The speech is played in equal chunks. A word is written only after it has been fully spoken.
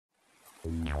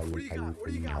What do you got? What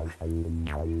do you got?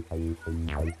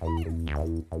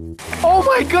 Oh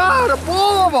my God, a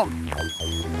ball of them!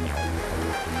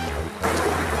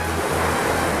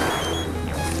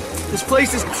 This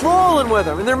place is crawling with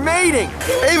them, and they're mating.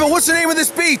 Ava, what's the name of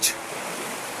this beach?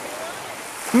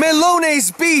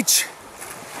 Melones Beach.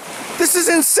 This is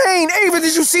insane. Ava,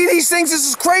 did you see these things? This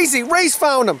is crazy. Race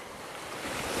found them.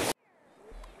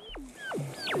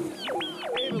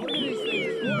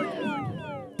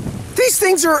 These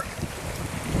things are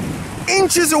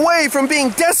inches away from being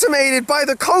decimated by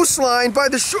the coastline, by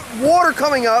the water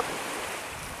coming up,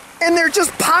 and they're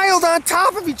just piled on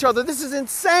top of each other. This is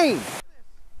insane.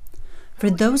 For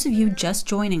those of you just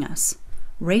joining us,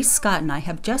 Ray Scott and I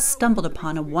have just stumbled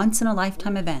upon a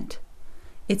once-in-a-lifetime event.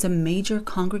 It's a major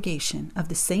congregation of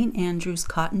the St. Andrew's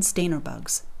cotton stainer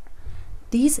bugs.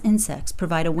 These insects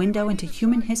provide a window into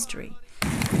human history.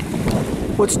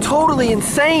 What's totally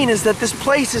insane is that this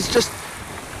place is just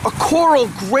a coral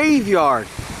graveyard.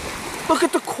 Look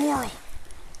at the coral.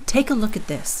 Take a look at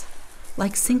this.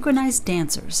 Like synchronized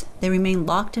dancers, they remain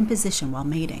locked in position while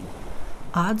mating.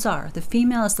 Odds are the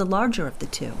female is the larger of the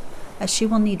two, as she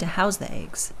will need to house the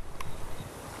eggs.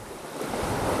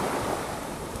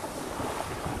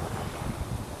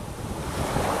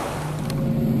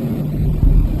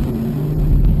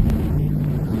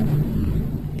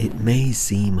 It may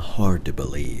seem hard to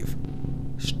believe.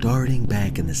 Starting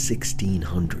back in the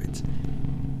 1600s,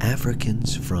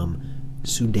 Africans from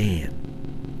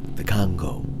Sudan, the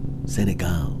Congo,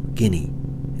 Senegal, Guinea,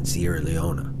 and Sierra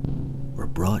Leone were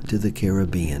brought to the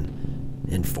Caribbean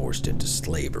and forced into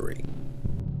slavery.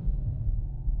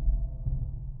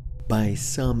 By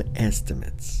some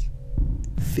estimates,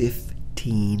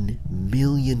 15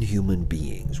 million human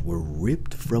beings were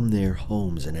ripped from their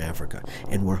homes in Africa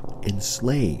and were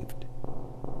enslaved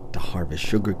to harvest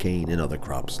sugarcane and other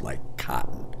crops like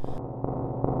cotton.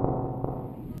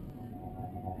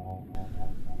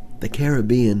 The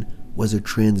Caribbean was a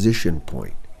transition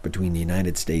point between the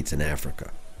United States and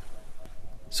Africa.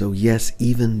 So yes,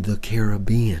 even the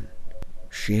Caribbean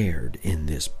shared in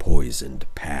this poisoned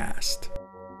past.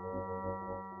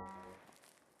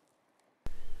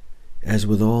 As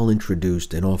with all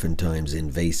introduced and oftentimes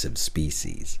invasive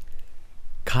species,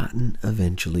 cotton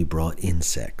eventually brought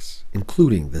insects,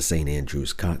 including the St.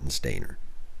 Andrew's cotton stainer.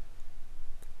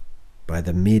 By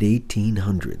the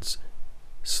mid-1800s,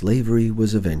 slavery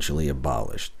was eventually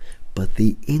abolished, but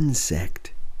the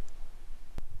insect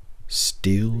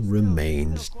still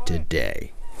remains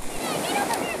today.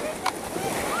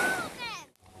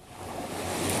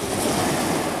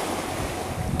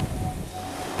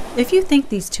 If you think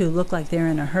these two look like they're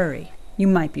in a hurry, you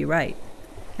might be right.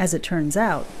 As it turns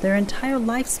out, their entire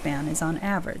lifespan is on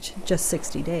average just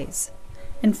 60 days.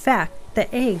 In fact,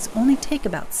 the eggs only take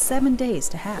about 7 days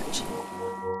to hatch.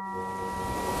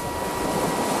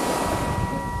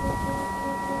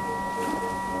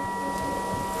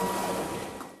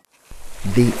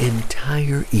 The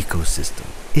entire ecosystem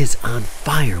is on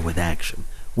fire with action.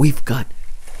 We've got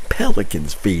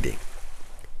pelicans feeding.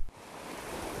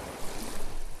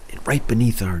 And right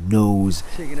beneath our nose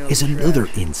is another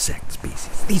insect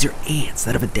species. These are ants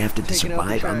that have adapted to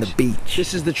survive on the beach.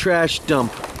 This is the trash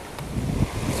dump.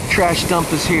 Trash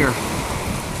dump is here.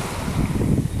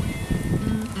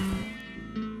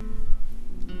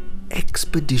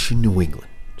 Expedition New England.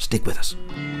 Stick with us.